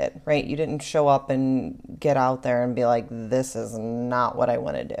enjoyed it, right? You didn't show up and get out there and be like, this is not what I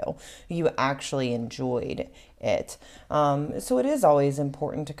want to do. You actually enjoyed it. So it is always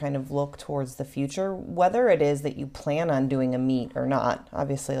important to kind of look towards the future, whether it is that you plan on doing a meet or not.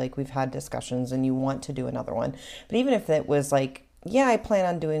 Obviously, like we've had discussions and you want to do another one. But even if it was like, yeah, I plan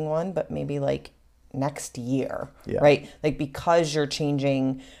on doing one, but maybe like next year, right? Like because you're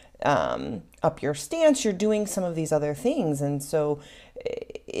changing up your stance, you're doing some of these other things. And so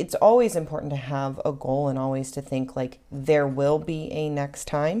it's always important to have a goal and always to think like there will be a next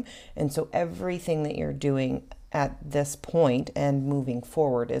time. And so everything that you're doing at this point and moving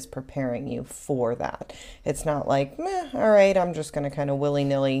forward is preparing you for that. It's not like, all right, I'm just going to kind of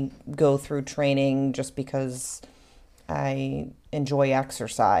willy-nilly go through training just because I enjoy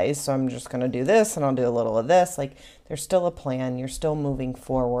exercise, so I'm just going to do this and I'll do a little of this. Like there's still a plan. You're still moving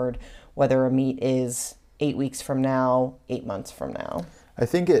forward, whether a meet is 8 weeks from now, 8 months from now. I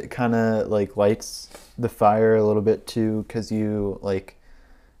think it kind of like lights the fire a little bit too, because you like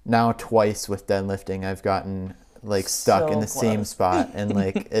now twice with deadlifting I've gotten like stuck in the same spot and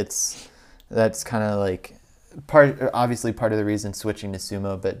like that's kind of like obviously part of the reason switching to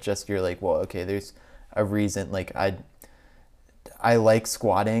sumo, but just you're like, well, okay, there's a reason. Like I like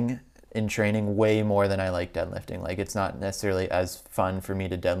squatting in training way more than I like deadlifting. Like it's not necessarily as fun for me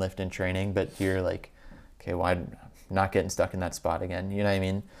to deadlift in training, but you're like, okay, well, I'm not getting stuck in that spot again. You know what I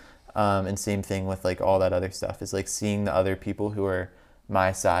mean? And same thing with like all that other stuff is like seeing the other people who are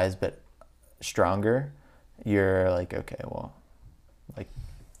my size but stronger. You're like, okay, well, like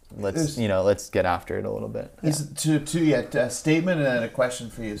let's get after it a little bit. A statement and then a question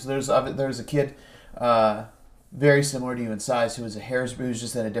for you. So there's a kid very similar to you in size who was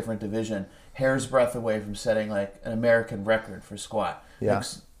just in a different division, hair's breadth away from setting like an American record for squat. Yeah. Like,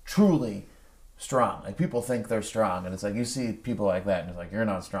 truly strong. Like people think they're strong, and it's like you see people like that, and it's like you're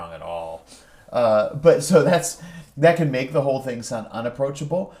not strong at all. But so that can make the whole thing sound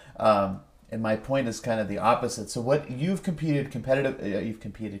unapproachable. And my point is kind of the opposite. So what you've competed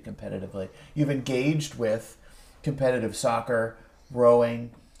competitively. You've engaged with competitive soccer,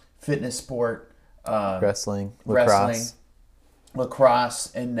 rowing, fitness sport, Wrestling,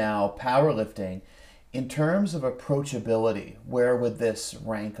 lacrosse, and now powerlifting. In terms of approachability, where would this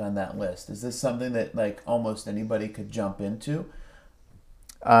rank on that list? Is this something that like almost anybody could jump into?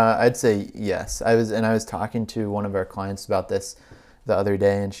 I'd say yes. I was talking to one of our clients about this the other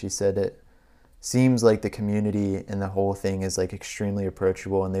day, and she said it seems like the community and the whole thing is like extremely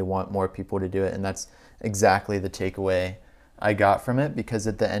approachable, and they want more people to do it. And that's exactly the takeaway I got from it, because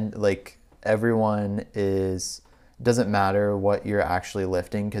at the end, like everyone is, doesn't matter what you're actually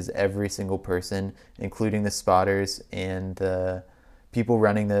lifting, because every single person, including the spotters and the people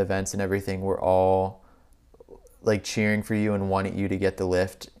running the events and everything, were all like cheering for you and wanting you to get the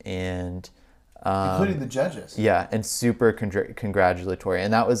lift, and Including the judges. yeah, and super congratulatory.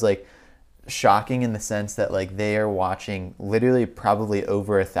 And that was like shocking in the sense that like they are watching literally probably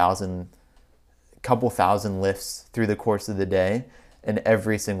over 1,000, couple thousand lifts through the course of the day, and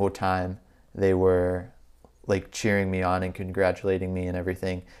every single time they were like cheering me on and congratulating me and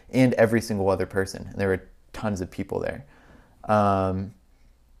everything, and every single other person. And there were tons of people there.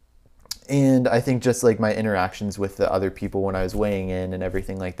 And I think just like my interactions with the other people when I was weighing in and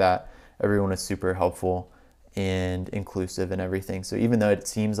everything like that, everyone was super helpful and inclusive and everything. So even though it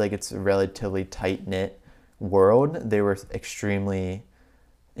seems like it's a relatively tight-knit world, they were extremely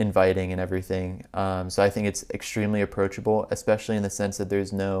inviting and everything. So I think it's extremely approachable, especially in the sense that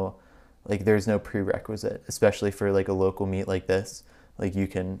there's no prerequisite, especially for like a local meet like this. Like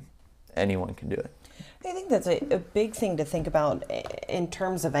anyone can do it. I think that's a big thing to think about in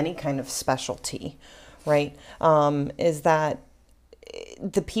terms of any kind of specialty, right? Is that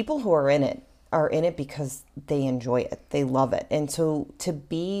the people who are in it because they enjoy it, they love it. And so to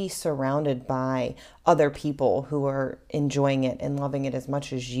be surrounded by other people who are enjoying it and loving it as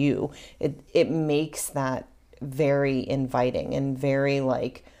much as you, it makes that very inviting and very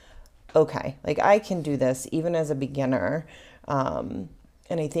like, okay, like I can do this even as a beginner.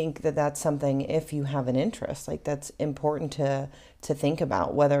 And I think that that's something, if you have an interest, like that's important to think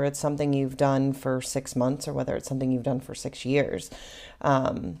about, whether it's something you've done for 6 months or whether it's something you've done for 6 years.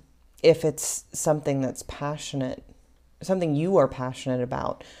 If it's something that's passionate, something you are passionate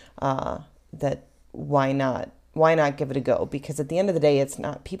about, that why not give it a go? Because at the end of the day, it's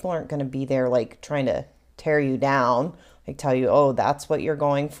not, people aren't going to be there like trying to tear you down, like tell you, oh, that's what you're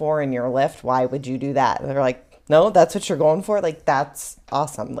going for in your lift. Why would you do that? They're like, no, that's what you're going for. Like, that's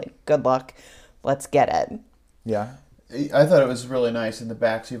awesome. Like, good luck. Let's get it. Yeah. I thought it was really nice in the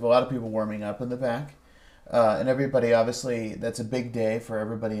back. So you have a lot of people warming up in the back. And everybody, obviously, that's a big day for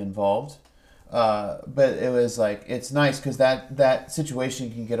everybody involved. But it was like, it's nice because that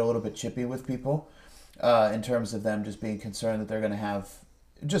situation can get a little bit chippy with people in terms of them just being concerned that they're going to have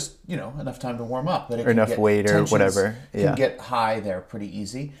just, enough time to warm up. But it or enough weight or whatever. Yeah. Can get high there pretty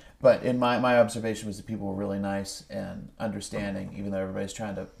easy. But in my observation was that people were really nice and understanding, even though everybody's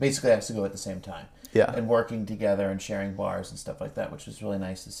trying to basically has to go at the same time. Yeah. And working together and sharing bars and stuff like that, which was really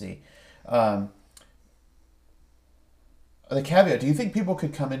nice to see. The caveat, do you think people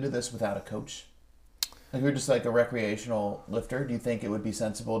could come into this without a coach? Like you're just like a recreational lifter. Do you think it would be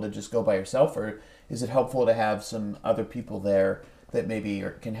sensible to just go by yourself, or is it helpful to have some other people there that maybe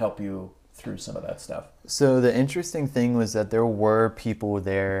can help you through some of that stuff? So the interesting thing was that there were people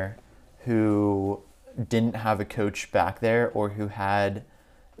there who didn't have a coach back there, or who had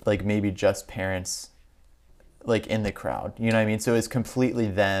like maybe just parents like in the crowd. You know what I mean? So it's completely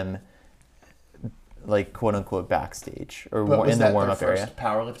them, like quote unquote backstage or in the warm up area.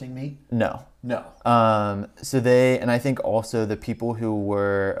 Powerlifting meet? No. So and I think also the people who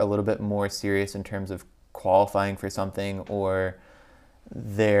were a little bit more serious in terms of qualifying for something, or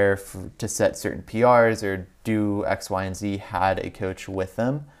there to set certain PRs or do X, Y, and Z, had a coach with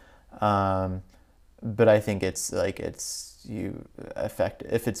them. But I think if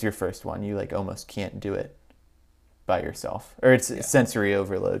it's your first one, you like almost can't do it by yourself, or it's sensory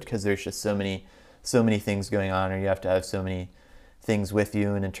overload because there's just so many things going on, or you have to have so many things with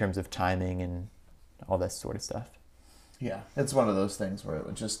you, and in terms of timing and all this sort of stuff. Yeah, it's one of those things where it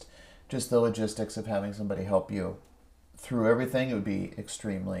would just the logistics of having somebody help you through everything, it would be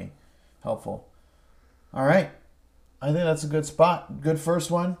extremely helpful. All right. I think that's a good spot. Good first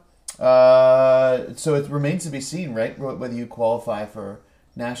one. So it remains to be seen, right? Whether you qualify for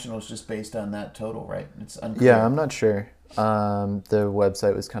nationals just based on that total, right? It's unclear. Yeah, I'm not sure. The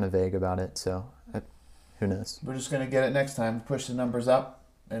website was kind of vague about it, so who knows? We're just going to get it next time. Push the numbers up.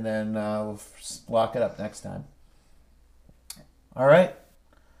 and then we'll lock it up next time. All right.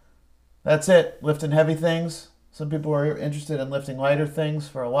 That's it. Lifting heavy things. Some people are interested in lifting lighter things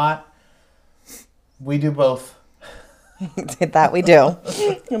for a lot. We do both. That we do.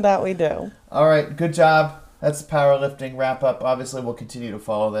 That we do. All right. Good job. That's the powerlifting wrap up. Obviously, we'll continue to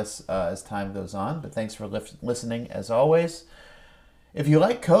follow this as time goes on. But thanks for listening as always. If you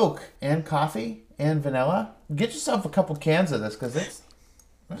like Coke and coffee and vanilla, get yourself a couple cans of this because it's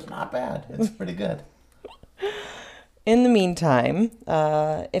not bad. It's pretty good. In the meantime,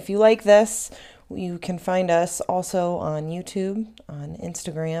 if you like this, you can find us also on YouTube, on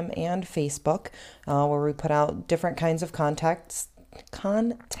Instagram, and Facebook, where we put out different kinds of content.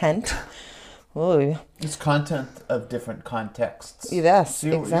 Ooh. It's content of different contexts. Yes, So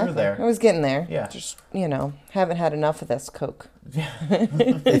you exactly. were there. I was getting there. Yeah. Just, haven't had enough of this Coke.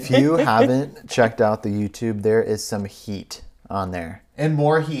 If you haven't checked out the YouTube, there is some heat on there. And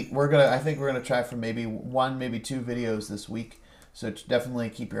more heat. I think we're gonna try for maybe 1, maybe 2 videos this week. So definitely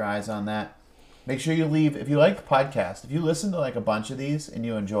keep your eyes on that. Make sure you leave, if you like the podcast, if you listen to like a bunch of these and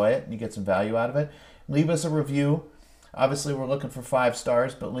you enjoy it and you get some value out of it, leave us a review. Obviously, we're looking for 5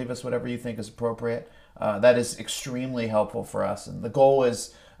 stars, but leave us whatever you think is appropriate. That is extremely helpful for us. And the goal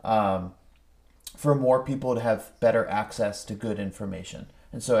is for more people to have better access to good information.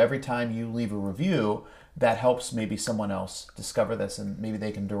 And so every time you leave a review, that helps maybe someone else discover this and maybe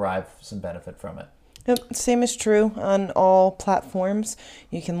they can derive some benefit from it. Yep, same is true on all platforms.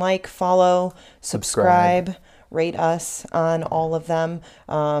 You can like, follow, subscribe, rate us on all of them.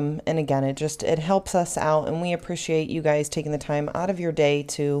 And again, it helps us out, and we appreciate you guys taking the time out of your day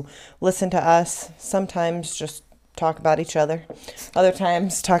to listen to us. Sometimes just talk about each other. Other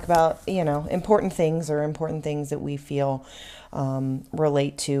times talk about, important things that we feel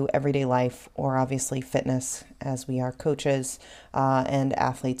relate to everyday life, or obviously fitness, as we are coaches and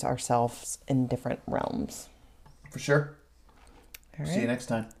athletes ourselves in different realms. For sure. All right. See you next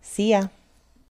time. See ya.